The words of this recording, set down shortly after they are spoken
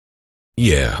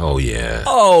Yeah, oh yeah.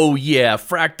 Oh yeah,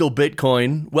 Fractal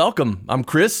Bitcoin. Welcome, I'm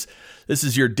Chris. This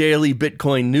is your daily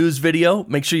Bitcoin news video.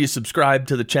 Make sure you subscribe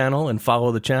to the channel and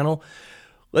follow the channel.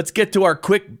 Let's get to our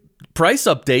quick price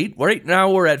update. Right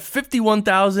now we're at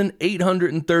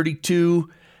 51,832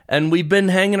 and we've been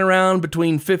hanging around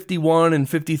between 51 and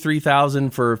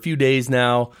 53,000 for a few days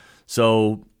now.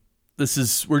 So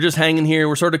we're just hanging here.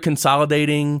 We're sort of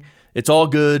consolidating. It's all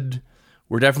good.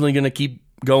 We're definitely going to keep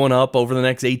going up over the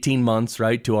next 18 months,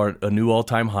 right, to a new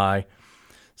all-time high.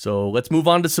 So let's move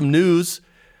on to some news.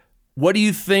 What do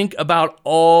you think about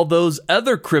all those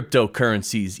other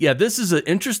cryptocurrencies? Yeah, this is an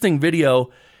interesting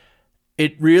video.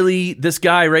 This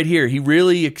guy right here, he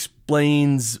really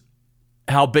explains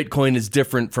how Bitcoin is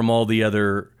different from all the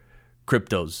other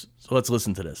cryptos. So let's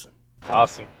listen to this.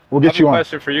 Awesome. We'll get you on. I have a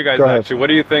question for you guys, Go ahead. actually. What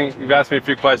do you think? You've asked me a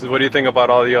few questions. What do you think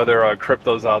about all the other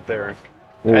cryptos out there?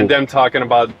 Ooh. And them talking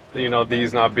about,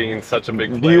 these not being such a big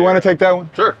player. Do you want to take that one?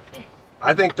 Sure.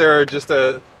 I think they're just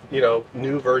a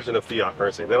new version of fiat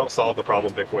currency. They don't solve the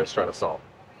problem Bitcoin's trying to solve.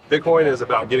 Bitcoin is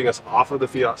about getting us off of the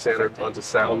fiat standard onto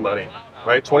sound money,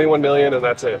 right? 21 million and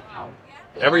that's it.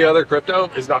 Every other crypto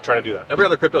is not trying to do that. Every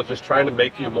other crypto is just trying to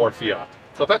make you more fiat.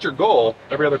 So if that's your goal,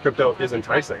 every other crypto is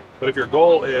enticing. But if your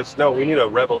goal is, no, we need a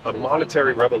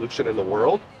monetary revolution in the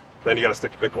world, then you got to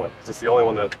stick to Bitcoin. It's the only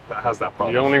one that has that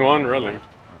problem. The only one, really.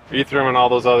 Ethereum and all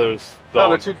those others.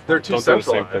 No, they're too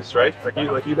centralized, right?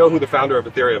 Like you know who the founder of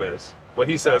Ethereum is. What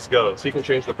he says goes. He can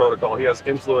change the protocol. He has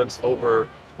influence over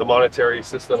the monetary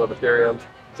system of Ethereum.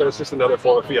 So it's just another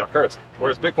form of fiat currency.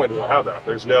 Whereas Bitcoin doesn't have that.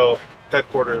 There's no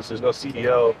headquarters. There's no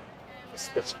CEO.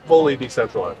 It's fully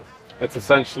decentralized. It's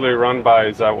essentially run by,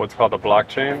 is that what's called a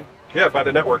blockchain? Yeah, by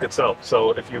the network itself.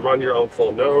 So if you run your own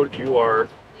full node, you are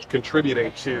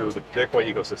contributing to the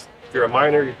Bitcoin ecosystem. If you're a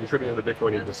miner, you're contributing to the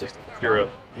Bitcoin ecosystem. If you're a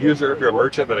user, if you're a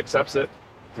merchant that accepts it,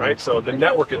 right? So the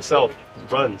network itself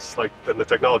runs, and the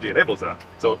technology enables that.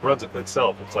 So it runs it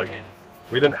itself. It's like,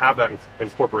 we didn't have that in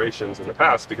corporations in the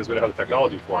past because we didn't have the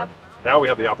technology for it. Now we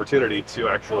have the opportunity to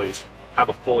actually have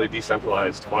a fully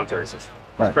decentralized monetary system.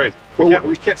 It's crazy.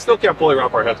 We still can't fully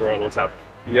wrap our heads around what's happening.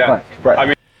 Yeah.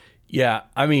 Right.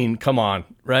 I mean, come on,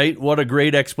 right? What a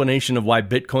great explanation of why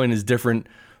Bitcoin is different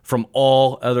from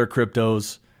all other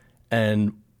cryptos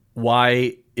and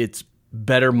why it's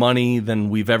better money than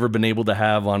we've ever been able to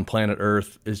have on planet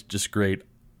Earth is just great.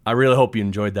 I really hope you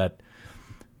enjoyed that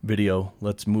video.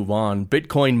 Let's move on.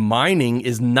 Bitcoin mining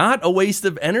is not a waste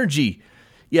of energy.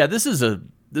 Yeah, this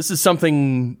is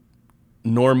something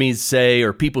normies say,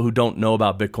 or people who don't know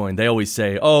about Bitcoin. They always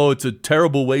say, oh, it's a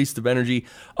terrible waste of energy.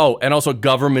 Oh, and also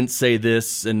governments say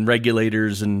this, and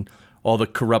regulators and all the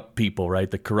corrupt people, right?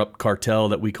 The corrupt cartel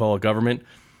that we call a government.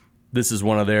 This is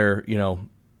one of their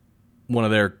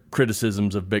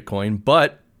criticisms of Bitcoin.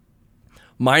 But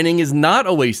mining is not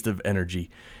a waste of energy.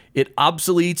 It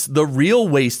obsoletes the real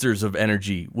wasters of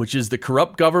energy, which is the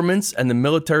corrupt governments and the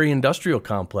military-industrial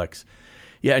complex.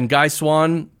 Yeah, and Guy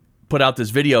Swan put out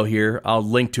this video here. I'll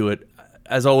link to it.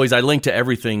 As always, I link to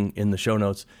everything in the show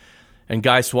notes. And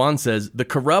Guy Swan says, the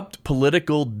corrupt,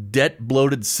 political,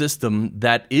 debt-bloated system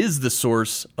that is the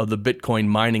source of the Bitcoin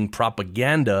mining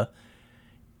propaganda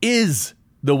is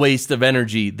the waste of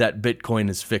energy that Bitcoin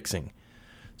is fixing.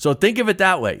 So think of it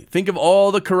that way. Think of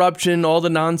all the corruption, all the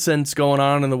nonsense going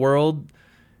on in the world,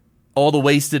 all the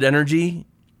wasted energy.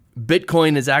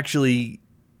 Bitcoin is actually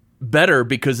better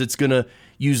because it's going to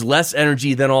use less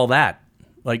energy than all that,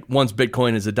 like once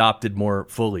Bitcoin is adopted more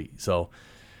fully.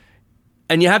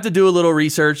 And you have to do a little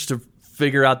research to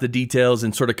figure out the details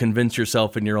and sort of convince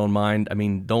yourself in your own mind. I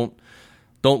mean, don't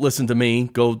listen to me.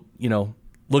 Go,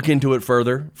 look into it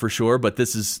further for sure, but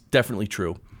this is definitely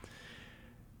true.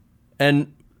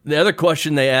 And the other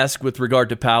question they ask with regard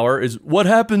to power is, what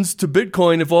happens to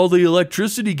Bitcoin if all the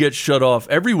electricity gets shut off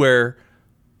everywhere?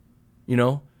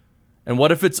 And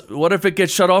what if it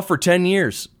gets shut off for 10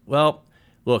 years? Well,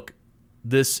 look,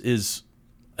 this is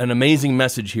an amazing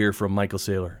message here from Michael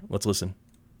Saylor. Let's listen.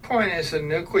 Bitcoin is a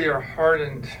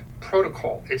nuclear-hardened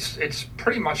protocol. It's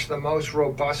pretty much the most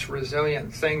robust,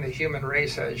 resilient thing the human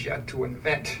race has yet to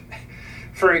invent.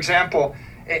 For example,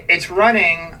 it's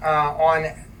running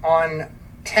on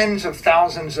tens of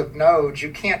thousands of nodes.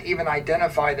 You can't even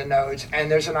identify the nodes,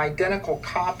 and there's an identical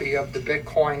copy of the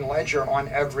Bitcoin ledger on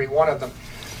every one of them.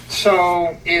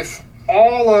 So if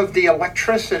all of the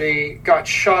electricity got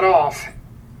shut off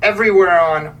everywhere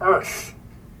on Earth,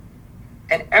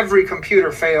 and every computer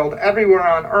failed everywhere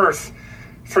on Earth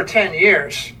for 10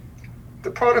 years, the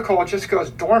protocol just goes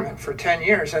dormant for 10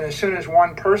 years. And as soon as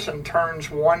one person turns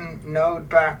one node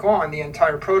back on, the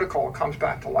entire protocol comes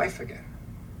back to life again.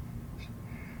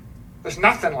 There's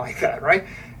nothing like that, right?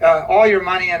 All your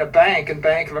money in a bank, and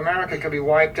Bank of America, could be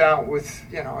wiped out with,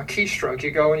 a keystroke.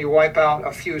 You go and you wipe out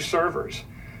a few servers.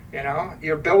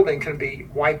 Your building can be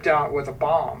wiped out with a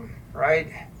bomb, right?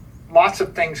 Lots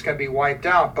of things can be wiped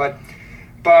out, but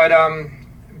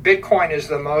Bitcoin is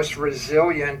the most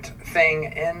resilient thing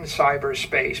in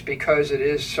cyberspace because it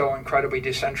is so incredibly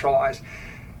decentralized.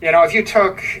 If you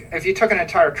took an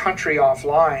entire country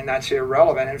offline, that's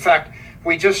irrelevant. In fact,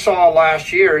 we just saw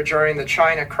last year during the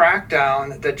China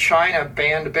crackdown that China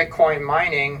banned Bitcoin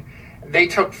mining. They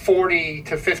took 40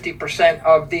 to 50%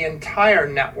 of the entire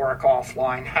network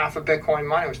offline. Half of Bitcoin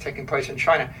mining was taking place in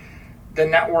China. The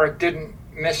network didn't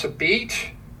miss a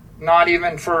beat, not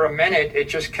even for a minute. It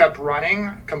just kept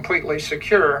running, completely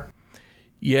secure.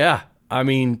 Yeah, I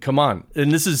mean, come on.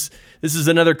 And this is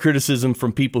another criticism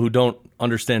from people who don't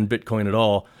understand Bitcoin at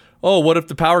all. Oh, what if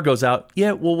the power goes out?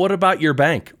 Yeah, well, what about your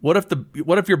bank? What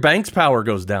if your bank's power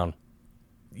goes down?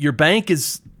 Your bank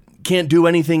can't do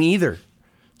anything either.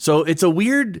 So it's a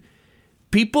weird.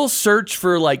 People search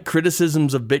for like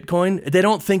criticisms of Bitcoin. They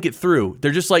don't think it through.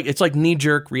 They're just like, it's like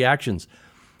knee-jerk reactions.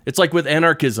 It's like with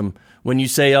anarchism when you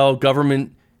say, oh,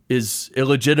 government is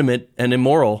illegitimate and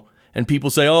immoral, and people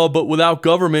say, oh, but without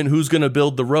government, who's going to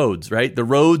build the roads, right? The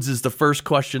roads is the first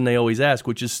question they always ask,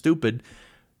 which is stupid.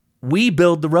 We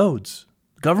build the roads.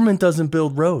 Government doesn't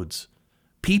build roads.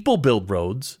 People build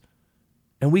roads,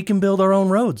 and we can build our own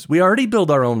roads. We already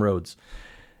build our own roads.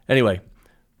 Anyway,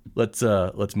 let's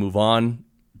move on.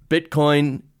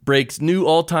 Bitcoin breaks new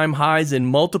all-time highs in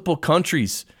multiple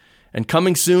countries and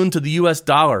coming soon to the US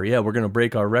dollar. Yeah, we're going to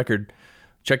break our record.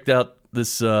 Check out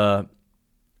this.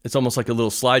 It's almost like a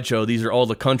little slideshow. These are all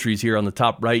the countries here on the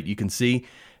top right you can see.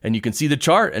 And you can see the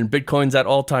chart, and Bitcoin's at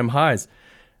all-time highs.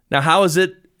 Now, how is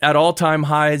it at all-time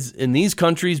highs in these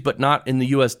countries but not in the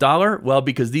US dollar? Well,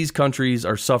 because these countries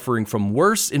are suffering from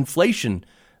worse inflation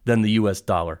than the US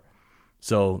dollar.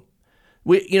 So,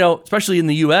 we, especially in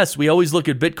the US, we always look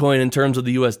at Bitcoin in terms of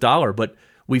the US dollar, but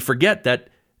we forget that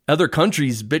other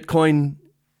countries, Bitcoin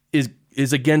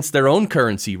is against their own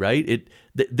currency, right?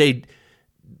 They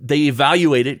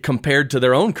evaluate it compared to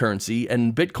their own currency,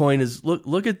 and Bitcoin is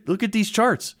look at these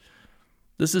charts.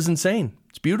 This is insane.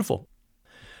 It's beautiful.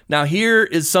 Now, here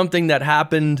is something that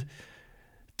happened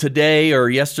today or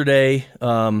yesterday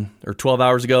or 12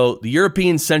 hours ago. The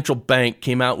European Central Bank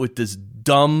came out with this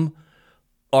dumb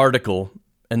article,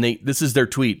 and this is their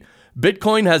tweet.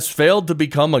 Bitcoin has failed to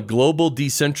become a global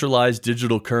decentralized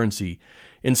digital currency,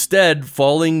 instead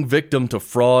falling victim to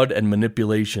fraud and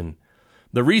manipulation.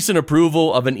 The recent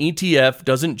approval of an ETF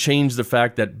doesn't change the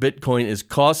fact that Bitcoin is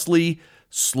costly,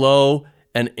 slow,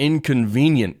 and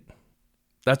inconvenient.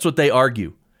 That's what they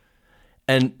argue.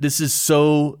 And this is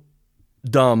so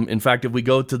dumb. In fact, if we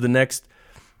go to the next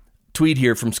tweet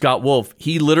here from Scott Wolf,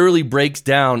 he literally breaks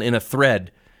down in a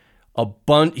thread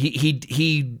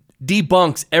he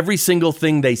debunks every single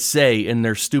thing they say in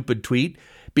their stupid tweet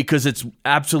because it's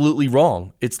absolutely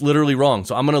wrong. It's literally wrong.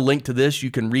 So I'm going to link to this.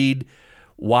 You can read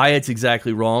why it's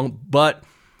exactly wrong. But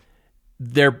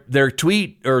their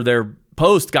tweet or their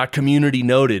post got community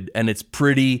noted, and it's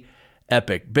pretty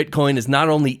epic. Bitcoin is not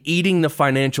only eating the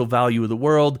financial value of the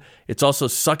world, it's also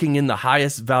sucking in the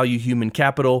highest value human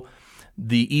capital.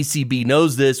 The ECB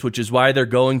knows this, which is why they're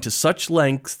going to such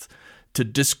lengths to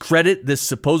discredit this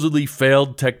supposedly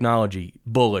failed technology.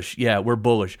 Bullish. Yeah, we're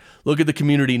bullish. Look at the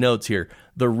community notes here.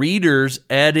 The readers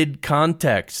added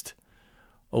context.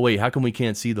 Oh, wait, how come we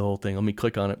can't see the whole thing? Let me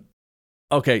click on it.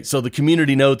 Okay, so the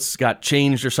community notes got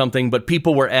changed or something, but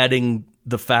people were adding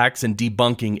the facts and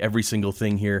debunking every single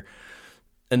thing here.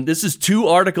 And this is 2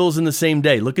 articles in the same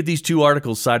day. Look at these 2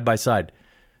 articles side by side.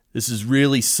 This is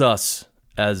really sus,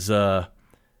 as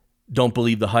Don't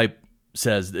Believe the Hype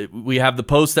says. We have the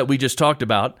post that we just talked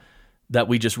about, that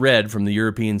we just read from the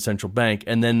European Central Bank.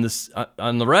 And then this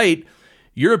on the right,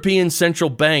 European Central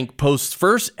Bank posts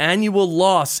first annual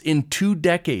loss in 2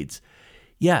 decades.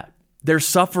 Yeah, they're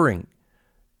suffering.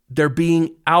 They're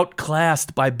being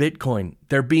outclassed by Bitcoin.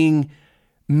 They're being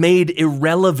made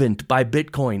irrelevant by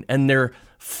Bitcoin. And they're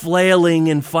flailing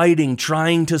and fighting,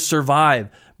 trying to survive.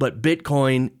 But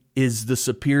Bitcoin is the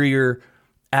superior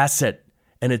asset,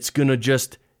 and it's going to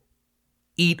just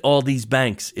eat all these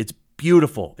banks. It's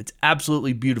beautiful. It's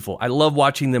absolutely beautiful. I love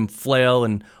watching them flail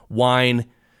and whine.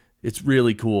 It's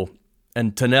really cool.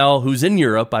 And Tanel, who's in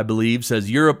Europe, I believe,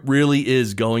 says Europe really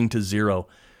is going to zero.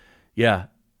 Yeah,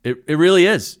 it really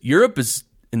is. Europe is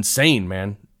insane,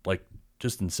 man. Like,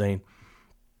 just insane.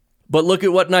 But look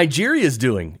at what Nigeria is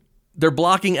doing. They're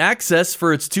blocking access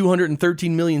for its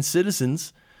 213 million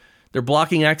citizens They're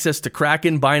blocking access to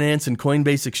Kraken, Binance, and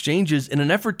Coinbase exchanges in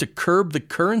an effort to curb the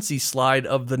currency slide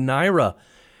of the Naira.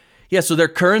 Yeah, so their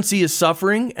currency is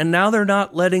suffering, and now they're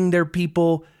not letting their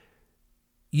people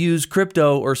use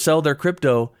crypto or sell their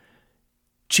crypto.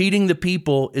 Cheating the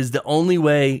people is the only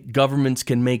way governments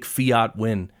can make fiat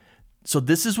win. So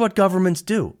this is what governments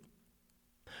do.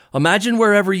 Imagine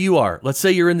wherever you are. Let's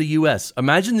say you're in the U.S.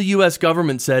 Imagine the U.S.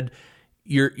 government said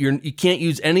you can't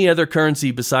use any other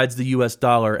currency besides the U.S.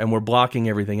 dollar, and we're blocking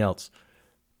everything else.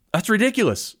 That's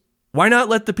ridiculous. Why not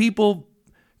let the people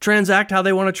transact how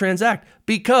they want to transact?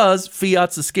 Because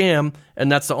fiat's a scam,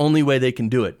 and that's the only way they can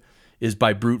do it, is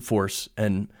by brute force.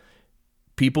 And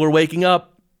people are waking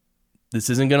up. This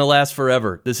isn't going to last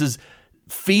forever.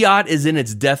 Fiat is in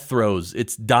its death throes.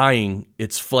 It's dying.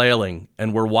 It's flailing,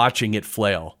 and we're watching it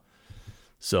flail.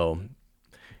 So,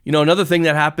 another thing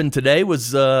that happened today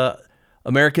was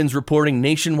Americans reporting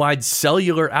nationwide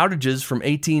cellular outages from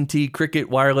AT&T, Cricket,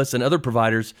 Wireless, and other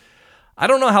providers. I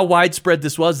don't know how widespread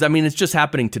this was. I mean, it's just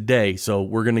happening today, so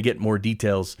we're going to get more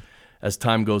details as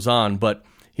time goes on. But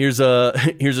here's a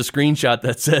screenshot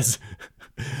that says,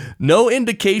 no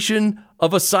indication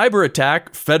of a cyber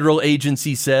attack, federal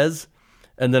agency says.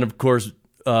 And then, of course,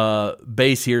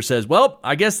 Base here says, well,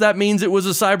 I guess that means it was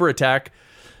a cyber attack,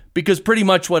 because pretty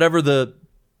much whatever the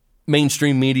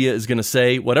mainstream media is going to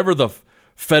say, whatever the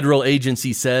federal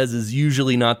agency says is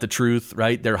usually not the truth,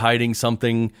 right? They're hiding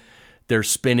something. They're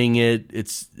spinning it.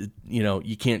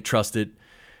 You can't trust it.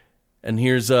 And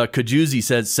here's Kajuzzi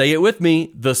says, say it with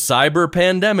me, the cyber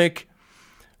pandemic,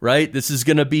 right? This is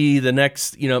going to be the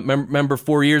next, remember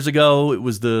 4 years ago, it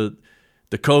was the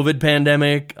COVID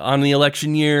pandemic on the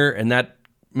election year, and that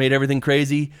made everything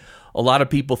crazy. A lot of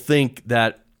people think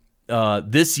that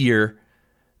this year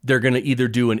they're going to either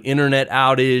do an internet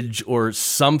outage or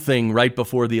something right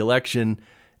before the election,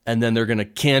 and then they're going to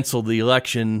cancel the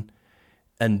election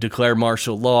and declare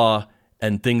martial law,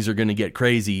 and things are going to get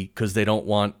crazy because they don't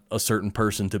want a certain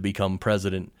person to become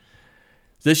president.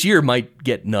 This year might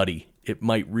get nutty. It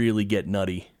might really get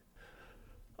nutty.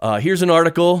 Here's an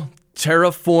article.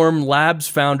 Terraform Labs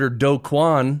founder Do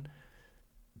Kwon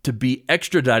to be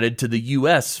extradited to the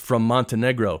U.S. from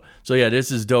Montenegro. So yeah,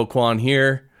 this is Do Kwon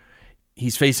here.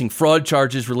 He's facing fraud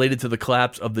charges related to the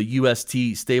collapse of the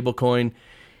UST stablecoin.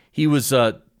 He was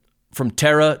from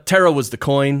Terra. Terra was the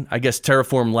coin. I guess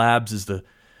Terraform Labs is the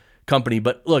company.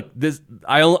 But look,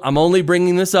 I'm only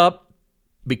bringing this up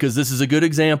because this is a good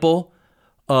example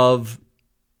of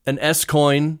an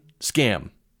S-coin scam.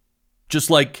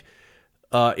 Just like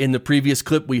in the previous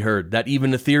clip we heard, that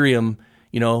even Ethereum,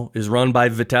 is run by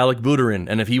Vitalik Buterin.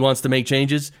 And if he wants to make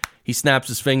changes, he snaps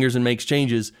his fingers and makes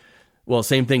changes. Well,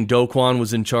 same thing. Do Kwon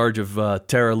was in charge of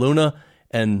Terra Luna,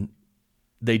 and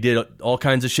they did all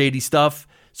kinds of shady stuff.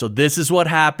 So this is what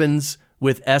happens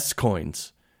with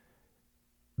S-coins.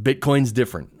 Bitcoin's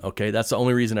different, okay? That's the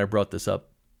only reason I brought this up.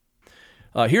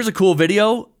 Here's a cool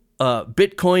video.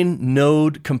 Bitcoin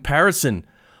node comparison.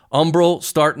 Umbrel,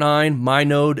 Start9,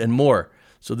 MyNode, and more.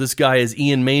 So this guy is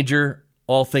Ian Major,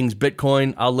 all things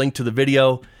Bitcoin. I'll link to the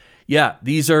video. Yeah,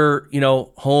 these are,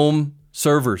 home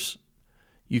servers.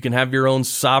 You can have your own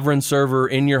sovereign server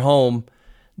in your home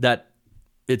that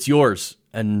it's yours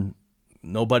and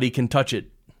nobody can touch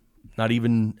it. Not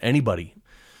even anybody.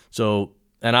 So,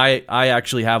 and I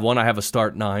actually have one. I have a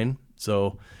Start9.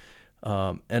 So,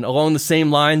 and along the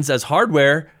same lines as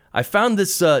hardware, I found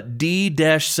this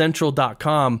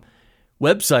d-central.com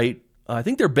website. I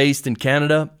think they're based in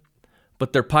Canada,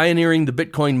 but they're pioneering the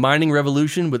Bitcoin mining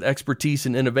revolution with expertise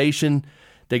and innovation.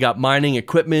 They got mining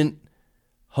equipment,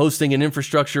 hosting and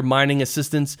infrastructure, mining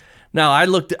assistance. Now,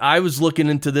 I was looking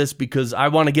into this because I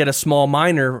want to get a small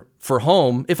miner for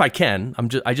home if I can.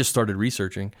 I just started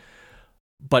researching,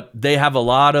 but they have a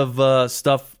lot of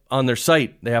stuff on their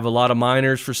site. They have a lot of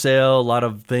miners for sale, a lot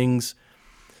of things.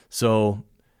 So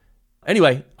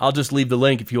anyway, I'll just leave the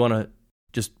link if you want to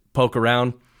just poke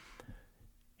around.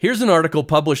 Here's an article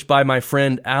published by my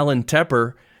friend Alan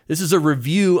Tepper. This is a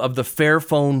review of the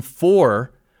Fairphone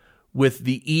 4 with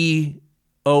the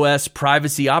EOS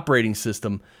privacy operating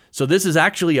system. So this is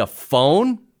actually a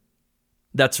phone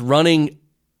that's running,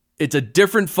 it's a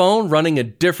different phone running a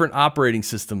different operating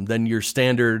system than your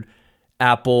standard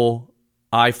Apple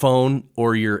iPhone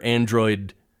or your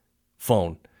Android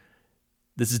phone.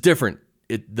 This is different.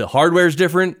 The hardware is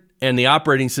different and the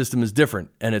operating system is different,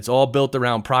 and it's all built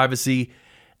around privacy,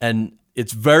 and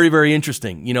it's very, very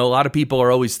interesting. A lot of people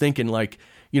are always thinking like,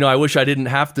 I wish I didn't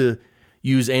have to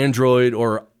use Android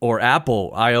or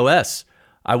Apple iOS.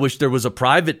 I wish there was a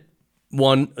private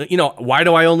one. Why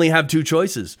do I only have two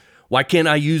choices? Why can't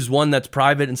I use one that's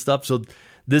private and stuff? So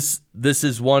this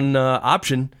is one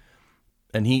option.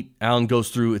 And Alan goes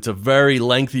through, it's a very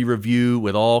lengthy review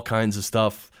with all kinds of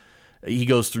stuff. He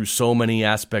goes through so many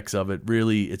aspects of it.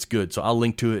 Really, it's good. So I'll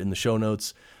link to it in the show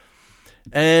notes.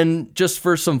 And just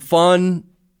for some fun,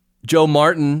 Joe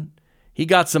Martin, he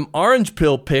got some orange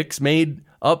pill picks made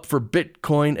up for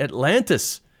Bitcoin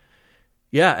Atlantis.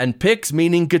 Yeah, and picks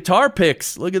meaning guitar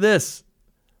picks. Look at this.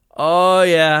 Oh,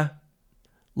 yeah.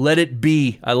 Let it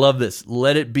be. I love this.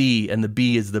 Let it be. And the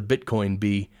B is the Bitcoin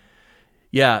B.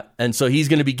 Yeah, and so he's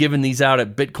going to be giving these out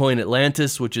at Bitcoin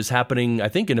Atlantis, which is happening, I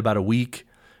think, in about a week.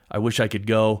 I wish I could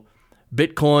go.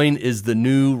 Bitcoin is the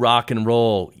new rock and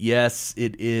roll. Yes,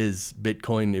 it is.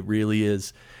 Bitcoin, it really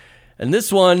is. And this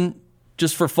one,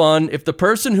 just for fun, if the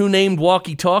person who named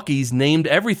walkie-talkies named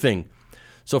everything.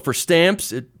 So for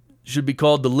stamps, it should be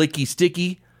called the Licky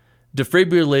Sticky.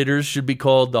 Defibrillators should be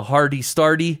called the Hardy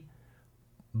Starty.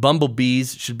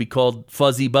 Bumblebees should be called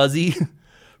Fuzzy Buzzy.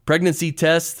 Pregnancy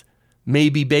test,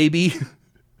 Maybe Baby.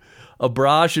 A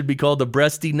bra should be called a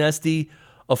Breasty Nesty.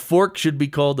 A fork should be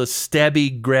called a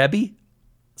Stabby Grabby.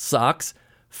 Socks,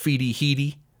 Feety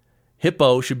Heaty.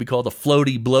 Hippo should be called a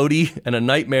Floaty Bloaty. And a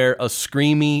nightmare, a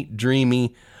Screamy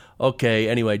Dreamy. Okay,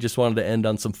 anyway, just wanted to end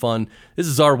on some fun. This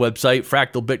is our website,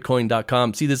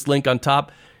 fractalbitcoin.com. See this link on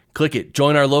top? Click it.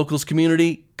 Join our locals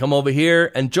community. Come over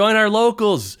here and join our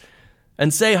locals.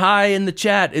 And say hi in the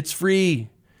chat. It's free.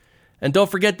 And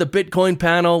don't forget the Bitcoin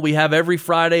panel we have every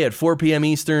Friday at 4 p.m.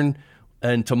 Eastern.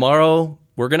 And tomorrow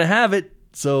we're going to have it.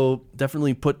 So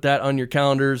definitely put that on your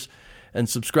calendars and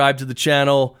subscribe to the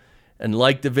channel and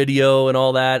like the video and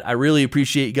all that. I really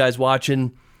appreciate you guys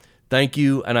watching. Thank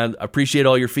you. And I appreciate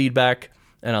all your feedback.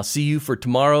 And I'll see you for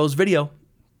tomorrow's video.